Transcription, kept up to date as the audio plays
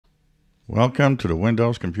Welcome to the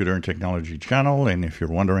Windows Computer and Technology channel, and if you're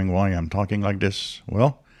wondering why I'm talking like this,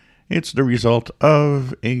 well, it's the result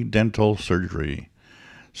of a dental surgery.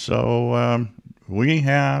 So we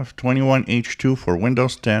have 21H2 for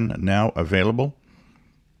Windows 10 now available.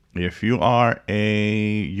 If you are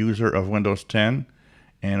a user of Windows 10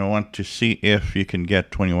 and want to see if you can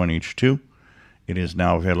get 21H2, it is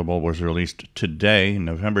now available, was released today,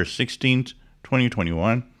 November 16th,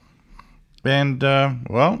 2021. And,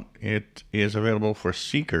 well, it is available for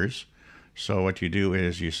seekers. So what you do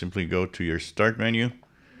is you simply go to your start menu,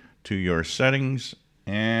 to your settings,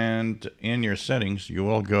 and in your settings, you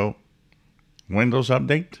will go Windows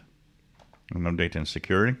Update, and Update and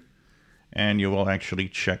Security, and you will actually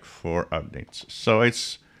check for updates. So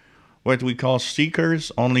it's what we call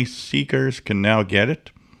seekers. Only seekers can now get it,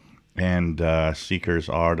 and seekers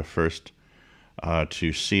are the first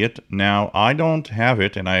to see it. Now, I don't have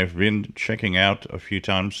it, and I've been checking out a few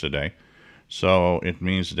times today. So it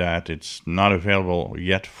means that it's not available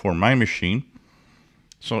yet for my machine.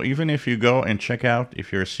 So even if you go and check out,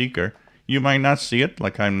 if you're a seeker, you might not see it,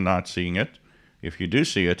 like I'm not seeing it. If you do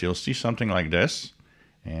see it, you'll see something like this.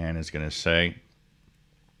 And it's going to say,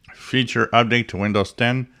 Feature Update to Windows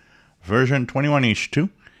 10 version 21H2.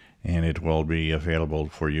 And it will be available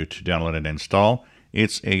for you to download and install.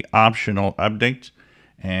 It's a optional update,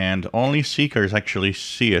 and only seekers actually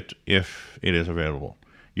see it if it is available.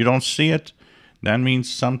 You don't see it, that means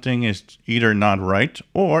something is either not right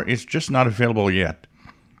or it's just not available yet.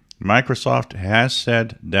 Microsoft has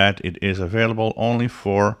said that it is available only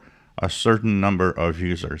for a certain number of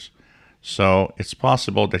users. So it's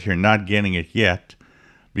possible that you're not getting it yet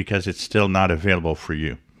because it's still not available for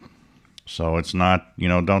you. So it's not,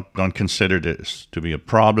 don't consider this to be a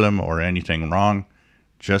problem or anything wrong.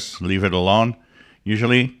 Just leave it alone.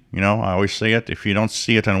 Usually, I always say it, if you don't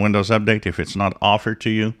see it on Windows Update, if it's not offered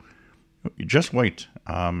to you, just wait.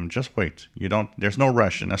 Just wait. There's no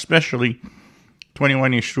rush. And especially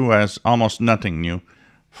 21H2 has almost nothing new.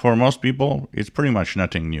 For most people, it's pretty much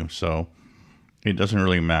nothing new. So it doesn't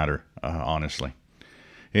really matter, honestly.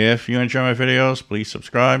 If you enjoy my videos, please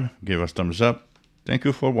subscribe, give us thumbs up. Thank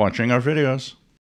you for watching our videos.